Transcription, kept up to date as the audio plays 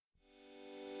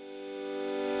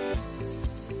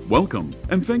Welcome,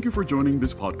 and thank you for joining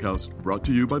this podcast brought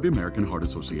to you by the American Heart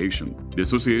Association. The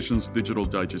association's Digital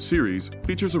Digest series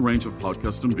features a range of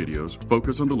podcasts and videos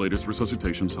focused on the latest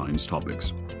resuscitation science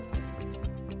topics.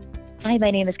 Hi,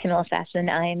 my name is Camilla Sasson.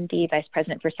 I'm the Vice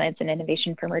President for Science and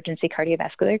Innovation for Emergency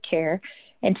Cardiovascular Care.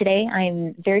 And today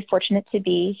I'm very fortunate to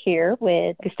be here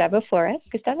with Gustavo Flores.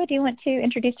 Gustavo, do you want to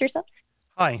introduce yourself?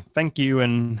 Hi, thank you.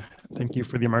 And thank you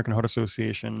for the American Heart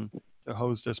Association to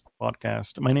host this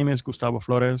podcast. My name is Gustavo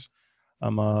Flores.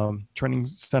 I'm a training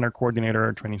center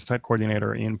coordinator, training site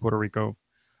coordinator in Puerto Rico.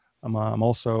 I'm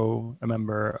also a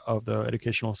member of the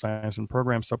Educational Science and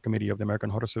Program Subcommittee of the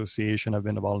American Heart Association. I've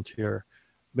been a volunteer.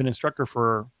 I've been an instructor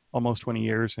for almost 20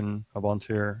 years and a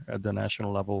volunteer at the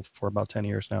national level for about 10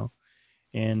 years now.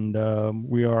 And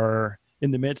we are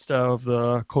in the midst of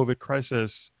the COVID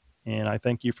crisis, and I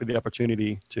thank you for the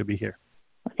opportunity to be here.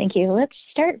 Well, thank you. Let's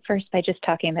start first by just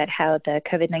talking about how the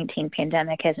COVID-19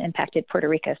 pandemic has impacted Puerto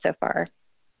Rico so far.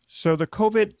 So the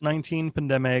COVID-19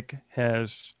 pandemic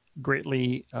has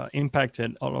greatly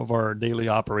impacted all of our daily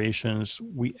operations.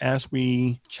 As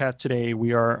we chat today,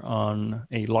 we are on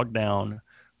a lockdown.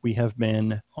 We have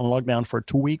been on lockdown for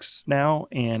 2 weeks now,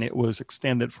 and it was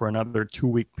extended for another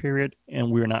 2-week period. And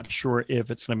we're not sure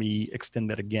if it's going to be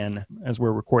extended again as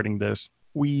we're recording this.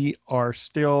 We are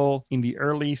still in the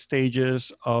early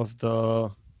stages of the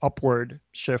upward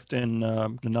shift in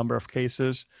the number of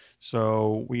cases.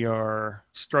 So we are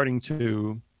starting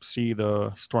to see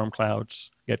the storm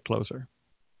clouds get closer.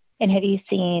 And have you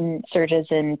seen surges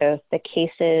in both the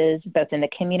cases, both in the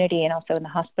community and also in the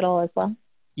hospital as well?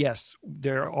 Yes,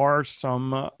 there are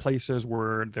some places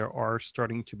where there are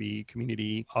starting to be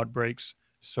community outbreaks.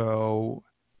 So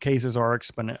cases are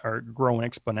growing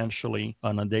exponentially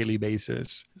on a daily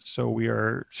basis. So we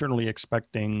are certainly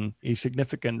expecting a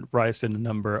significant rise in the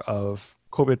number of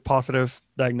COVID positive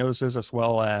diagnoses as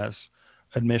well as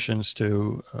admissions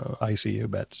to ICU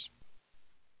beds.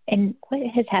 And what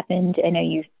has happened? I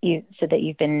know you said that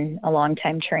you've been a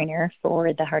longtime trainer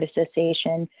for the Heart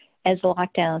Association. As the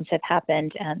lockdowns have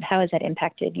happened, how has that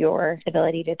impacted your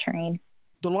ability to train?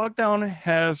 The lockdown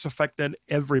has affected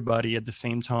everybody at the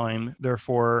same time.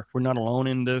 Therefore, we're not alone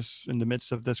in this. In the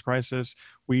midst of this crisis,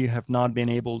 we have not been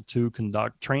able to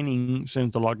conduct training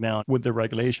since the lockdown with the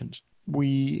regulations.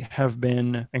 We have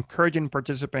been encouraging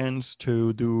participants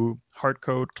to do hard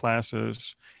code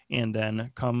classes and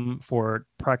then come for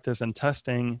practice and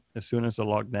testing as soon as the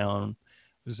lockdown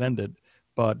was ended.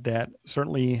 But that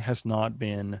certainly has not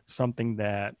been something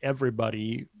that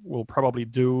everybody will probably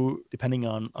do, depending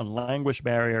on language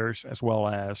barriers as well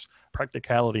as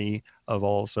practicality of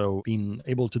also being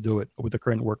able to do it with the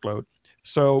current workload.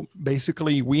 So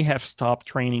basically, we have stopped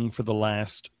training for the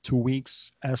last 2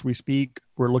 weeks. As we speak,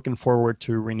 we're looking forward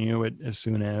to renew it as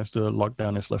soon as the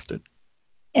lockdown is lifted.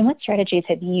 And what strategies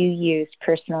have you used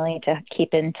personally to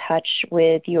keep in touch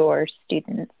with your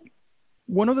students?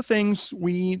 One of the things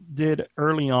we did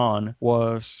early on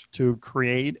was to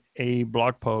create a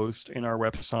blog post in our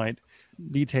website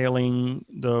detailing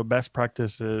the best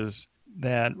practices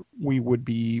that we would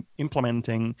be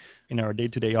implementing in our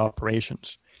day-to-day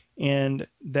operations. And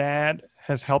that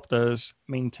has helped us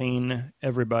maintain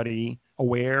everybody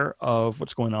aware of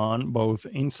what's going on, both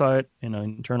inside and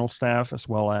internal staff, as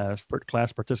well as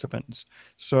class participants.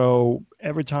 So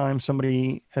every time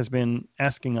somebody has been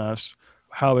asking us,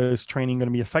 how is training going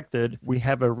to be affected? We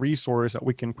have a resource that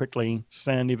we can quickly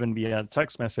send even via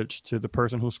text message to the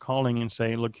person who's calling and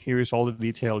say, look, here's all the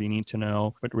detail you need to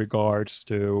know with regards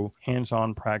to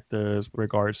hands-on practice,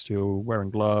 regards to wearing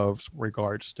gloves,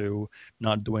 regards to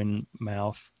not doing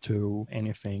mouth to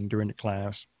anything during the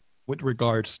class, with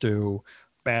regards to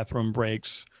bathroom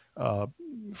breaks,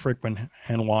 frequent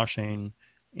hand washing,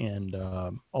 and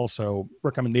also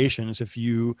recommendations if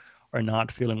you are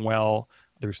not feeling well.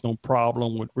 There's no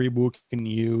problem with rebooking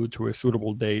you to a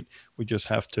suitable date. We just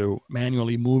have to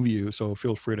manually move you. So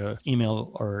feel free to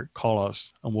email or call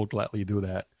us and we'll gladly do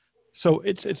that. So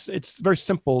it's very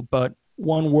simple, but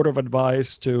one word of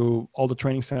advice to all the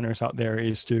training centers out there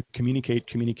is to communicate,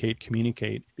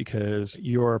 because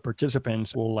your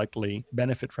participants will likely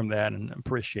benefit from that and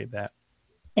appreciate that.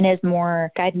 And as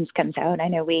more guidance comes out, I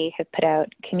know we have put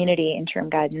out community interim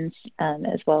guidance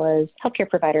as well as healthcare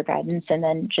provider guidance, and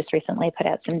then just recently put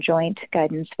out some joint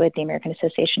guidance with the American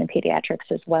Association of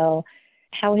Pediatrics as well.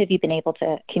 How have you been able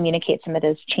to communicate some of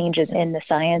those changes in the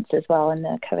science as well in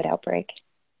the COVID outbreak?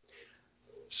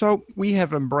 So we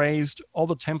have embraced all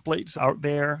the templates out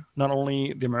there, not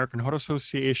only the American Heart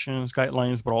Association's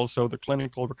guidelines, but also the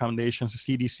clinical recommendations,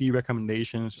 the CDC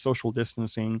recommendations, social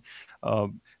distancing. As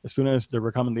soon as the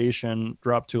recommendation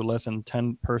dropped to less than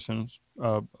 10 persons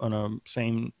on a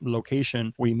same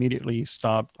location, we immediately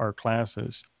stopped our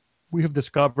classes. We have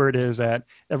discovered is that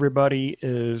everybody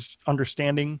is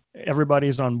understanding, everybody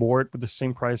is on board with the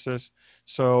same crisis.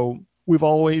 So we've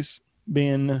always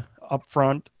been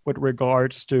upfront with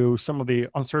regards to some of the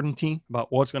uncertainty about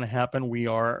what's going to happen. We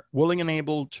are willing and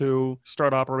able to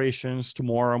start operations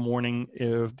tomorrow morning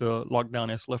if the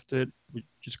lockdown is lifted. We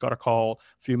just got a call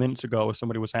a few minutes ago.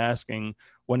 Somebody was asking,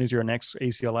 when is your next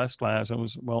ACLS class? And it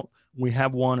was, well, we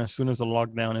have one as soon as the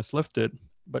lockdown is lifted,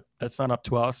 but that's not up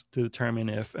to us to determine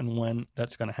if and when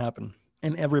that's going to happen.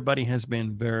 And everybody has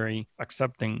been very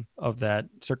accepting of that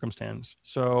circumstance.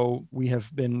 So we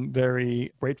have been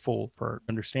very grateful for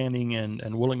understanding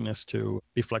and willingness to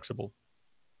be flexible.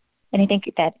 And I think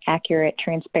that accurate,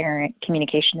 transparent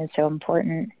communication is so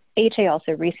important. AHA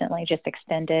also recently just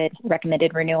extended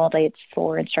recommended renewal dates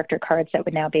for instructor cards that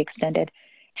would now be extended.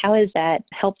 How has that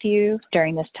helped you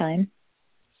during this time?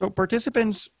 So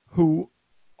participants who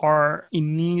are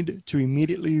in need to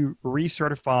immediately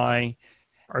recertify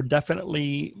are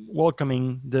definitely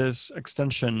welcoming this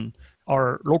extension.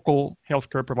 Our local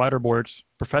healthcare provider boards,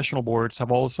 professional boards,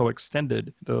 have also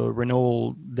extended the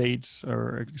renewal dates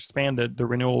or expanded the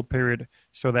renewal period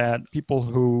so that people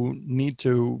who need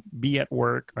to be at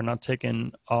work are not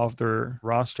taken off their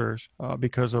rosters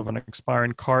because of an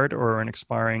expiring card or an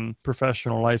expiring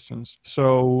professional license.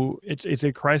 So it's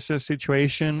a crisis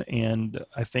situation, and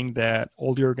I think that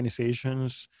all the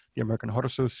organizations, the American Heart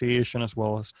Association, as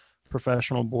well as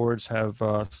professional boards have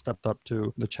stepped up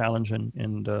to the challenge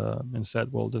and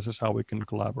said, well, this is how we can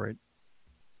collaborate.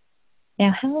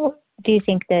 Now, how do you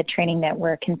think the training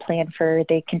network can plan for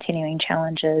the continuing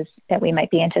challenges that we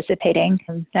might be anticipating,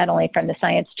 not only from the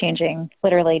science changing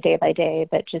literally day by day,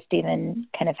 but just even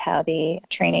kind of how the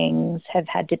trainings have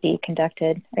had to be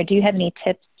conducted? Or do you have any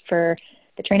tips for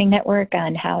the training network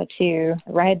on how to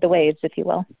ride the waves, if you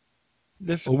will?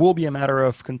 This will be a matter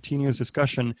of continuous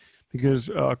discussion because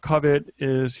COVID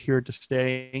is here to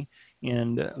stay,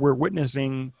 and we're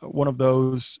witnessing one of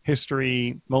those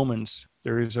history moments.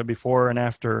 There is a before and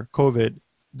after COVID.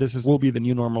 Will be the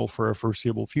new normal for a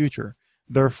foreseeable future.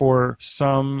 Therefore,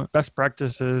 some best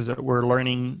practices that we're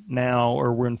learning now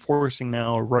or we're enforcing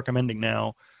now or recommending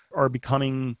now are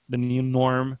becoming the new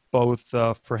norm, both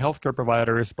for healthcare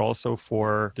providers, but also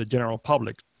for the general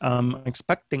public. I'm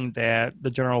expecting that the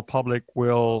general public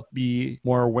will be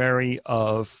more wary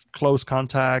of close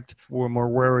contact, we're more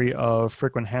wary of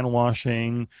frequent hand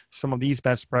washing, some of these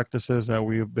best practices that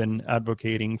we've been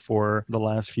advocating for the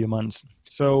last few months.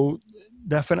 So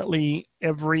definitely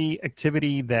every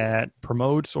activity that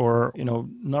promotes or,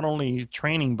 not only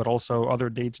training, but also other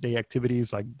day-to-day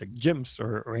activities like the gyms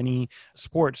or any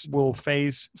sports will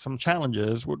face some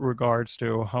challenges with regards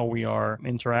to how we are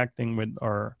interacting with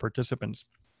our participants.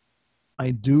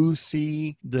 I do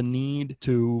see the need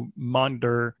to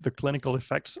monitor the clinical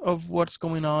effects of what's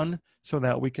going on so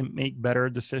that we can make better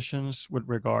decisions with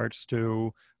regards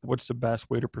to what's the best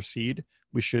way to proceed.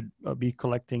 We should be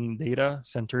collecting data,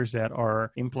 centers that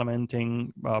are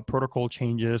implementing protocol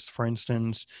changes, for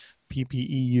instance,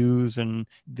 PPE use and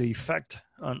the effect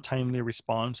on timely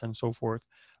response and so forth.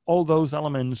 All those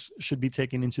elements should be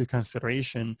taken into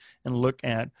consideration and look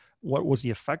at what was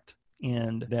the effect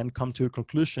and then come to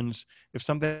conclusions. If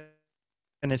something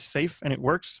is safe and it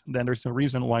works, then there's no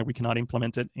reason why we cannot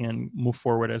implement it and move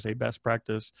forward as a best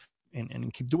practice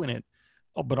and keep doing it.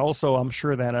 But also, I'm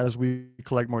sure that as we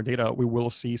collect more data, we will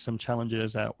see some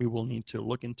challenges that we will need to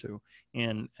look into.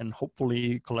 And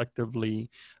hopefully, collectively,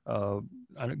 a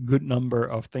good number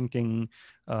of thinking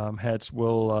heads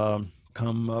will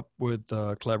come up with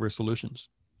clever solutions.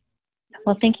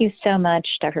 Well, thank you so much,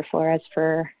 Dr. Flores,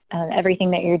 for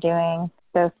everything that you're doing,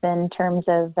 both in terms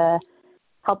of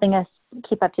helping us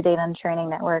keep up to date on training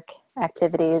network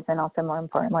activities and also, more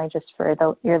importantly, just for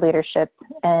your leadership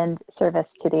and service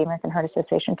to the American Heart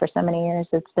Association for so many years.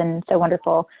 It's been so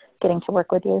wonderful getting to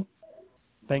work with you.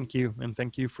 Thank you. And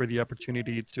thank you for the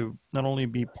opportunity to not only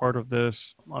be part of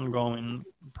this ongoing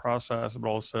process, but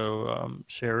also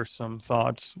share some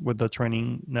thoughts with the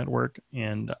training network.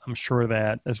 And I'm sure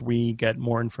that as we get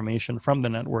more information from the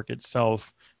network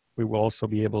itself, we will also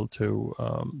be able to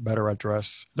better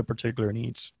address the particular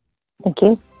needs. Thank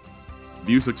you.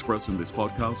 Views expressed in this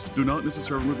podcast do not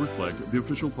necessarily reflect the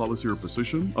official policy or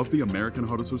position of the American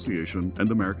Heart Association and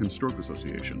the American Stroke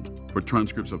Association. For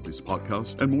transcripts of this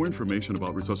podcast and more information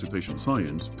about resuscitation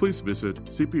science, please visit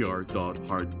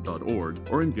cpr.heart.org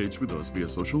or engage with us via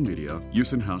social media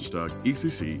using hashtag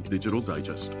ECC Digital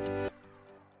Digest.